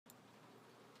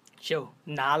show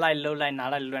拿来录来拿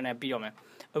来录来比较咩？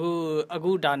အ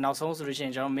ခုဒါနောက်ဆုံးဆိုလို့ရှိရ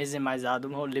င်ကျွန်တော် maximizer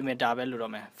သို့မဟုတ် limiter ပဲလို့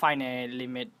တော့မယ် final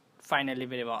limit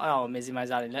တွေပေါ့အဲ့ဒါကို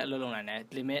maximizer တွေလည်းအလုပ်လုပ်နိုင်တယ်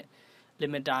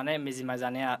limiter နဲ့ maximizer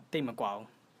နဲ့ကတိတ်မကွာဘူး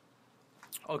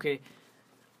okay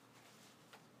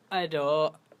အဲ့တော့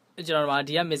ကျွန်တော်တို့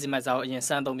ဒီက maximizer ကိုအရင်စ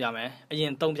မ်းသုံးပြမယ်ပြီး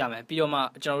တော့မှ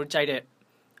ကျွန်တော်တို့ကြိုက်တဲ့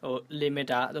ဟို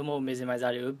limiter သို့မဟုတ် maximizer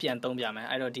တွေကိုပြန်သုံးပြမယ်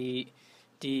အဲ့တော့ဒီ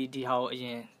ဟာကိုအရ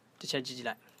င်တစ်ချက်ကြည့်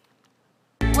လိုက်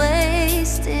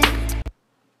wasted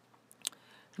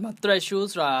ဒီမှာ threshold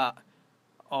ဆိုတာ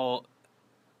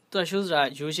threshold ဆိုတာ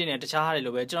ရိုးရှင်းနေတခြားဟာတွေ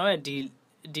လိုပဲကျွန်တော်ရဲ့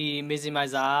ဒီ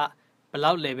maximizer ကဘယ်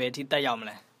လောက် level အထိတက်ရောက်မ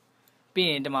လဲပြီး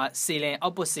ရင်ဒီမှာ ceiling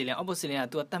output ceiling က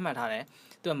သူကသတ်မှတ်ထားတယ်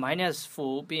သူက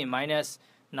 -4 ပြီးရင် -9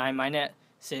 -2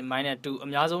 အ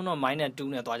များဆုံးတော့ -2 နဲ့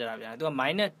သွားကြတာဗျာသူက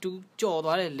 -2 ကျော်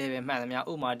သွားတဲ့ level မှန်သမျှ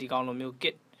ဥပမာဒီကောင်လိုမျိုး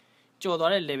kit ကျော်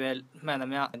သွားတဲ့ level မှန်သ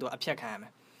မျှသူကအဖြတ်ခံရမ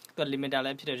ယ်သူက limiter လ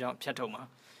ည်းဖြစ်တဲ့ကြောင့်ဖြတ်ထုတ်မှာ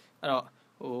အဲ့တော့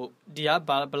ဟိုဒီက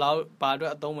ဘာအတွ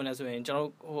က်အသုံးဝင်လဲဆိုရင်ကျွန်တော်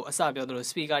ဟိုအစပြောသလို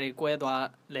speaker တွေကွဲသွား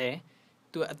လဲ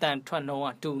သူအတန်ထွက်နှုံးက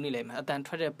တူနေလိမ့်မယ်အတန်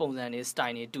ထွက်တဲ့ပုံစံတွေ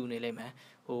style တွေတူနေလိမ့်မယ်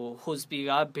ဟို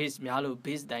speaker bass များလို့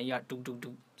bass တန်ကြီးက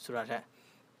တူဆိုတာထက်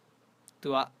သူ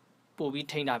ကပို့ပြီး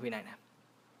ထိန်းထားပေးနိုင်တယ်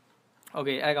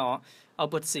okay အဲ့ကောင်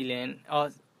output ceiling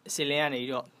ကနေပြီး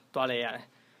တော့တွားလဲရတယ်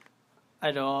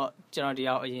အဲ့တော့ကျွန်တော်ဒီ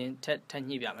အောင်အရင်ထက်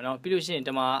ညှိပြမယ်เนาะပြီးလို့ရှိရင်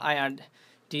ဒီမှာ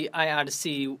IRC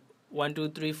 1 2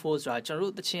 3 4ဆိုတာကျွန်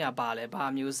တော်တို့တချင်းကပါလဲဘာ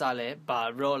မျိုးစလဲဘာ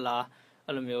raw လား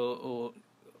အဲ့လိုမျိုးဟို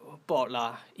pop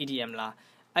လား EDM လား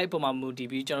အဲ့ပုံမှာမူတည်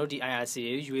ပြီးကျွန်တော်တို့ဒီ IRC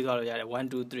ကိုရွေးသွားလို့ရတယ်1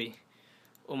 2 3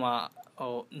ဟိုမှာ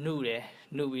ဟိုနှုပြီး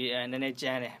နည်းနည်းကျ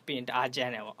န်းတယ်ပြီးရင်တအားကျ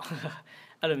န်းတယ်ပေါ့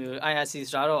အဲ့လိုမျိုး IRC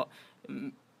ဆိုတာတော့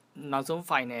နောက်ဆုံး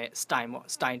file နဲ့ style ပေါ့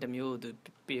style တစ်မျိုးသူ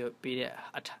ပေးတဲ့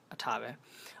အထားပဲ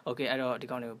okay အဲ့တော့ဒီ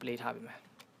ကောင်တွေကို play ထားပေးမယ်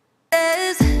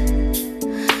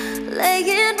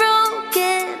laying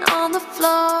broken on the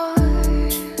floor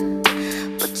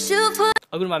but you put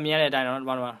အခုမှမြင်ရတဲ့အတိုင်းတော့ဒီ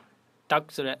မှာ duck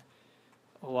ဆိုတဲ့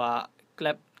ဟိုဟာ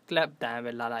clap တန်း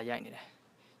ပဲလာရိုက်နေတယ်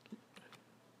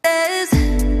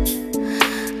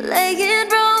laying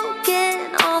broken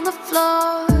on the floor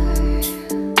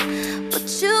but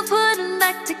you put them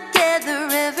back together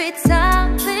every time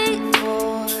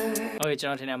before okay ကျွန်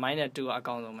တော်ထင်တယ် -2 ကအ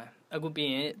ကောင်းဆုံးပဲအခုပြီး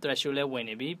ရင် threshold လဲဝင်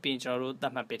နေပြီပြီးရင်ကျွန်တော်တို့သ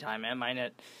တ်မှတ်ပေးထားမယ် -0.2 နဲ့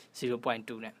ပြီး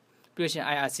လို့ရှိရင်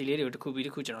IRC လေးတွေကိုတစ်ခုပြီးတ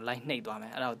စ်ခုကျွန်တော်လိုက်နှိပ်သွားမ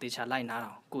ယ်အဲ့ဒါကိုတေချာလိုက်နား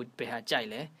အောင်ကိုဘယ်ဟာကြိုက်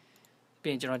လဲ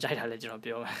ပြီးရင်ကျွန်တော်ကြိုက်တာလဲကျွန်တော်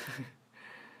ပြောမယ်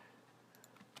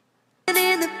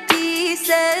in the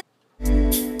pieces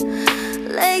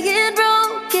laying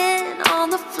broken on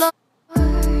the floor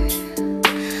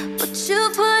but you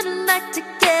put them back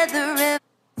together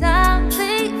every time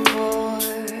before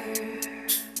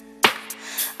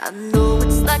I know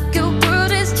it's like your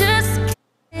world is just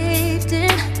caved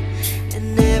in and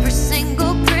every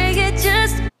single prayer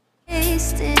just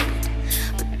wasted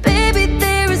but baby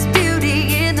there is beauty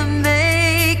in the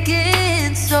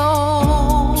making so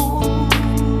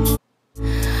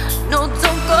no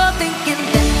don't go thinking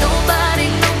that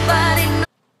nobody's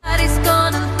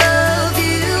gonna love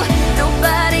you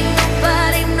nobody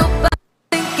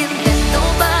thinking that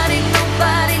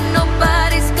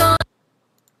nobody's gonna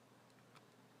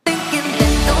thinking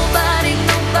that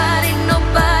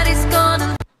nobody's gonna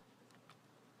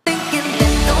thinking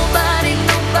that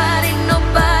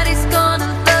nobody's gonna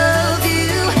love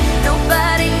you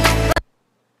nobody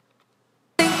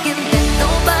thinking that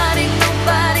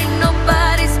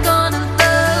nobody's gonna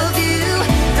love you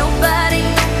nobody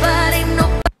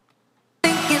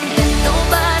thinking that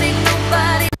nobody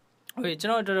okay ကျွန်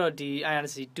တော်တို့ဒီ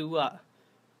IRC 2က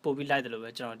ပို့ပြီးလိုက်တယ်လို့ပဲ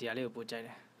ကျွန်တော်ဒီဟာလေးကိုပို့ကြိုက်တ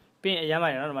ယ်ပြီးရင်အရမ်းပါ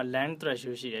တယ်နော်ဒီမှာ land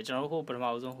threshold ရှိတယ်ကျွန်တော်တို့ဟိုပထမ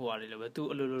ဆုံးဟိုဟာလေးလို့ပဲသူ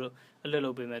အလိုလု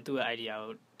ပ်ပေးမယ်သူ့ရဲ့ idea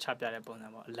ကိုချပြတဲ့ပုံစံ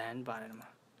ပေါ့ land ပါတယ်ဒီမှာ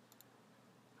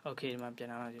okay ဒီမှာပြန်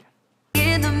လာပါကြည့်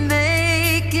in the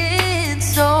making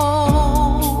so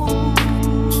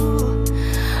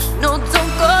no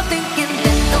don't go thinking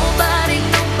that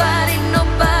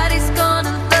nobody's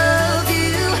gonna love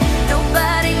you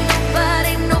nobody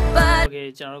okay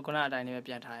ကျွန်တော်တို့ခုနအတိုင်းလေးပဲ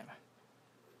ပြန်ထားရမှာ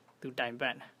သူတိုင်ပ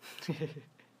တ်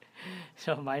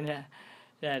ဆိုမိုင်းနဲ့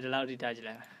ဒီလောက်ထိထားကြည့်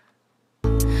လိုက်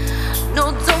no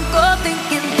don't go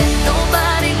thinking that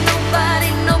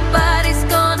nobody's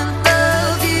gonna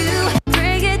love you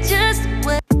pray it just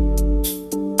when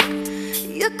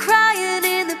you're crying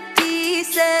in the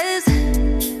pieces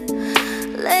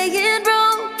laying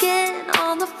broken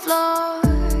on the floor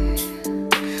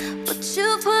but you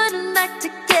put them back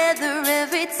together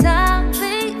every time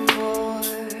before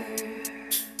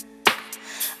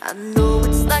I know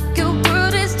it's like your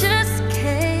world is just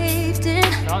caved in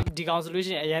နော်ဒီကောင်ဆိုလို့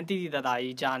ရှိရင်အရန်တိတိတသား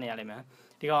ကြီးကြားနေရလိမ့်မယ်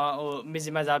ဒီကောင်ဟို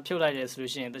maximizer ဖြုတ်လိုက်တယ်ဆို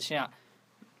လို့ရှိရင်တချင်က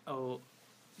ဟို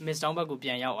Miss Down ဘက်ကိုပြ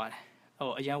န်ရောက်သွားတယ်ဟို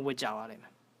အရင်ဝစ်ကြသွားလိမ့်မ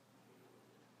ယ်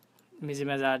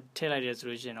Maximizer ထည့်လိုက်တယ်ဆို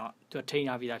လို့ရှိရင်တော့သူထိန်း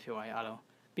ထားပြီးသားဖြစ်သွားပြီအားလုံး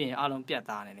ပြီးရင်အားလုံးပြတ်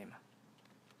သားနေနေမှာ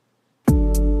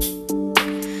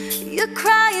You're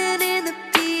crying in the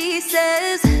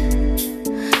pieces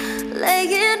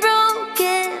laying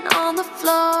broken on the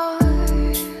floor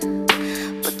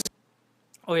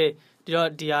Okay ဒီတော့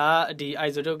ဒီ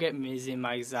isotope က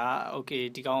Maximizer okay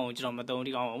ဒီကောင်ကိုကျွန်တော်မသုံး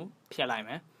ဒီကောင်ကိုဖျက်လိုက်မ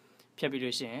ယ်ဖျက်ပြီး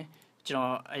လို့ရှိရင်ကျွန်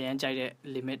တော်အရင်ကြိုက်တဲ့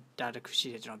limit တာတစ်ခုရှိ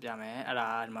တယ်ကျွန်တော်ပြမယ်အဲ့ဒါ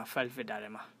ဒီမှာ file filter ထဲ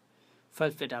မှာ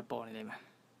file filter ပေါ်နေလိမ့်မယ်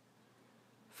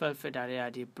file filter တွေက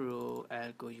ဒီ pro l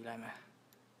ကိုယူလိုက်မယ်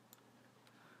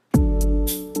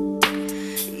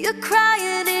You're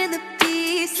crying in the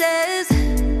pieces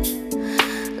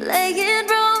laying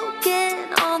broken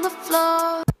on the floor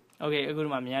Okay အခုဒီ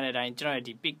မှာမြင်ရတဲ့အတိုင်းကျွန်တော်ရဲ့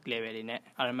ဒီ peak level တွေနဲ့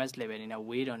RMS level တွေနဲ့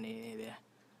weight တော့နေနေတယ်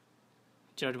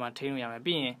ကျွန်တော်ဒီမှာထိန်းလို့ရမယ်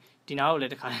ပြီးရင်ဒီနားကိုလ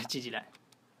ည်းတစ်ခါကြည့်ကြည့်လိုက်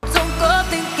Don't go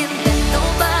thinking that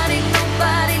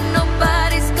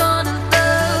nobody's gonna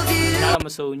love you ဒါတော့မ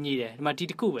စိုးညိတယ်ဒီမှာဒီ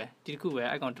တစ်ခုပဲ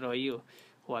အဲ့ကောင်တော်တော်ကြီးကို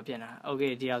ဟိုကပြန်တာ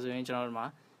Okay ဒီဟာဆိုရင်ကျွန်တော်တို့မှာ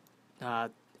ဒါ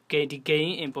gain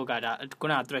input ကဒါခု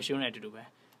နက threshold နဲ့အတူတူပဲ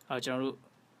အဲ့တော့ကျွန်တော်တို့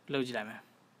လုပ်ကြည့်လိုက်မယ်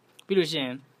ပြီးလို့ရှိရ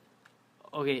င်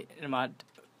Okay ဒီမှာ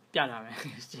ပြထားမယ်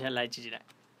ချက်လိုက်ကြည့်လိုက်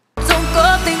Don't go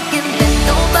thinking that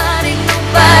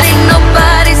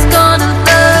nobody's gonna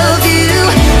love you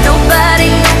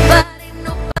nobody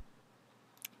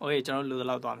Okay ကျွန်တော်တို့လို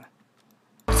တော့သွားမယ်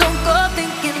Don't go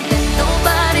thinking that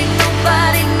nobody's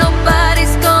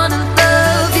gonna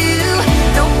love you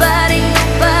nobody's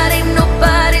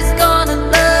gonna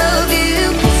love you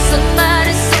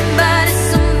somebody's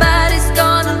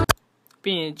gonna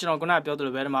ပြီးရင်ကျွန်တော်ခုနပြောသ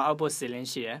လိုပဲဒီမှာ output ceiling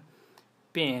ရှိတယ်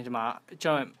ပြီးရင်ဒီမှာကျွ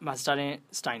န်တော် mastering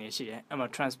style တွေရှိတယ်အဲ့မှာ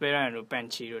transparent တို့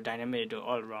punchy တို့ dynamic တို့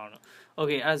all around တို့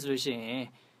okay အဲ့ဆိုလို့ရှိရင်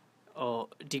ဟို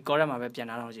ဒီ chorus မှာပဲပြန်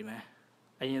နားထောင်ကြည့်မယ်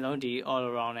အရင်ဆုံးဒီ all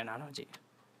around နဲ့နားထောင်ကြည့်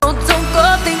Don't go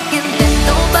thinking that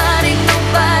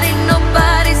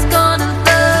nobody's gonna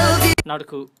love you နောက်တစ်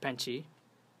ခု punchy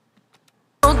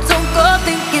Don't go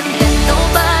thinking that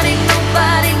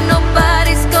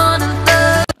nobody's gonna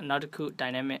love နောက်တစ်ခု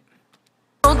dynamic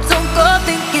Don't go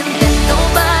thinking that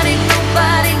nobody's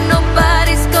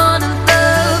gonna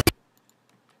love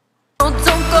Don't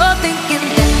go thinking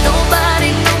that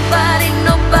nobody's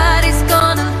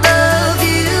gonna love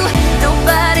you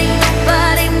nobody's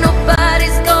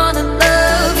gonna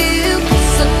love you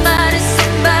somebody's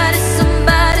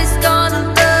gonna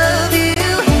love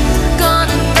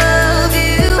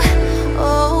you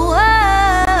oh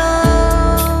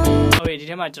Okay ဒီ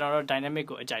ထဲမှာကျွန်တော်တို့ dynamic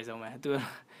ကိုအကြိုက်ဆုံးပဲသူ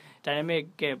dynamic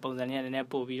ကပုံစံလေးကလည်း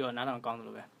ပို့ပြီးတော့နားထောင်ကောင်းတယ်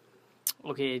လို့ပဲ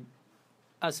Okay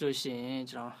အဲ့ဆိုလို့ရှိရင်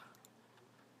ကျွန်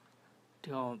တော်ဒီ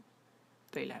ကောင်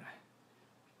ပိတ်လိုက်မယ်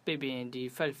ပိတ်ပြီးရင်ဒီ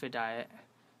file filter ရဲ့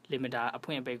limiter အဖွ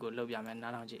င့်အပိတ်ကိုလုပ်ပြမယ်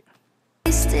နားထောင်ကြည့်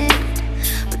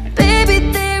But baby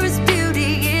there is beauty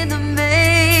in the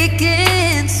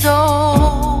making so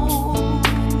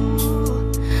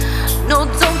No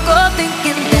don't go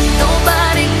thinking that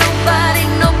nobody's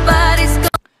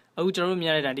gonna အခုကျွန်တော်တို့မြင်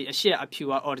ရတဲ့အတိုင်းဒီအရှက်အဖြူ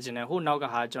က original ဟိုနောက်က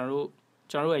ဟာကျွန်တော်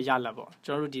တို့ရဲ့ရလတ်ပေါ့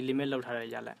ကျွန်တော်တို့ဒီ limit လောက်ထားတဲ့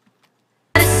ရလတ်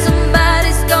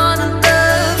Somebody's gonna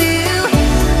love you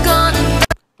gonna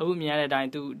အခုမြင်ရတဲ့အတိုင်း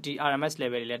သူဒီ RMS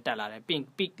level တွေလည်းတက်လာတယ်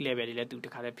peak level တွေလည်းသူတ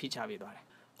စ်ခါတည်းဖိချပေးသွားတယ်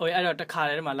Okay အဲ့တော့တစ်ခါတ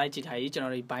ည်းဒီမှာလိုက်ကြည့်ထားရေးကျွန်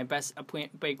တော်တို့ bypass အဖွင့်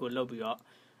အပိတ်ကိုလုပ်ပြီးတော့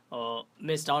ဟို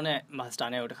miss down နဲ့ master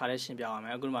နဲ့ကိုတစ်ခါတည်းရှင်းပြပါမ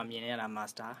ယ်အခုဒီမှာမြင်နေရတာ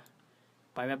master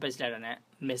bypass လိုက်တာနဲ့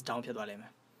miss down ဖြစ်သွားလိမ့်မ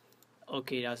ယ်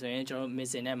Okay ဒါဆိုရင်ကျွန်တော်တို့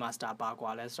missing နဲ့ master ပါကွာ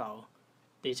လဲဆိုတော့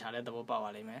တေချာလဲသဘောပေါက်ပါ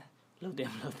လိမ့်မယ်လုပ်တယ်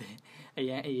မလုပ်တယ်အရ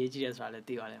င်အရေးကြီးတယ်ဆိုတာလည်း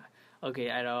သိပါလိမ့်မယ် Okay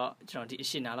အဲ့တော့ကျွန်တော်ဒီအ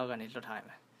ရှင်းနားလောက်ကနေလွတ်ထားရမ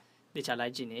ယ်တေချာလို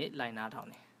က်ကြည့်နေလိုက်နားထောင်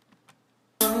နေ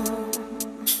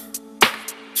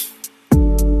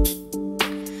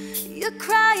You're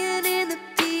crying in the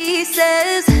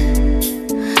pieces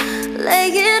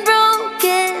laying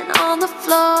broken on the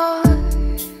floor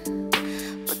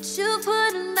But you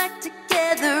put them back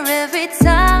together every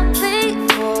time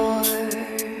before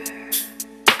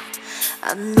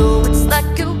I know it's like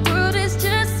your world is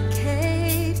just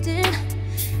caved in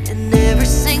And every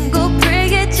single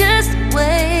prayer just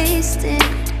wasted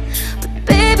But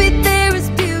baby there is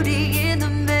beauty in the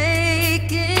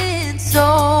making so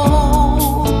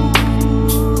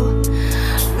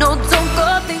No don't go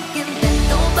thinking that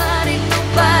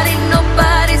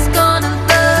nobody's gonna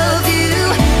love you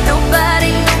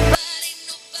nobody's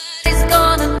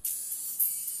gonna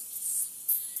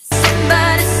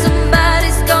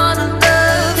somebody's gonna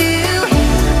love you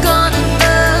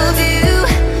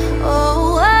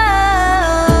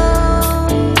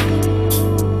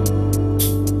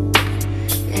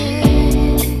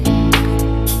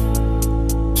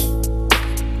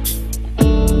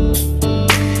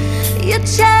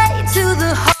to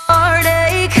the heart.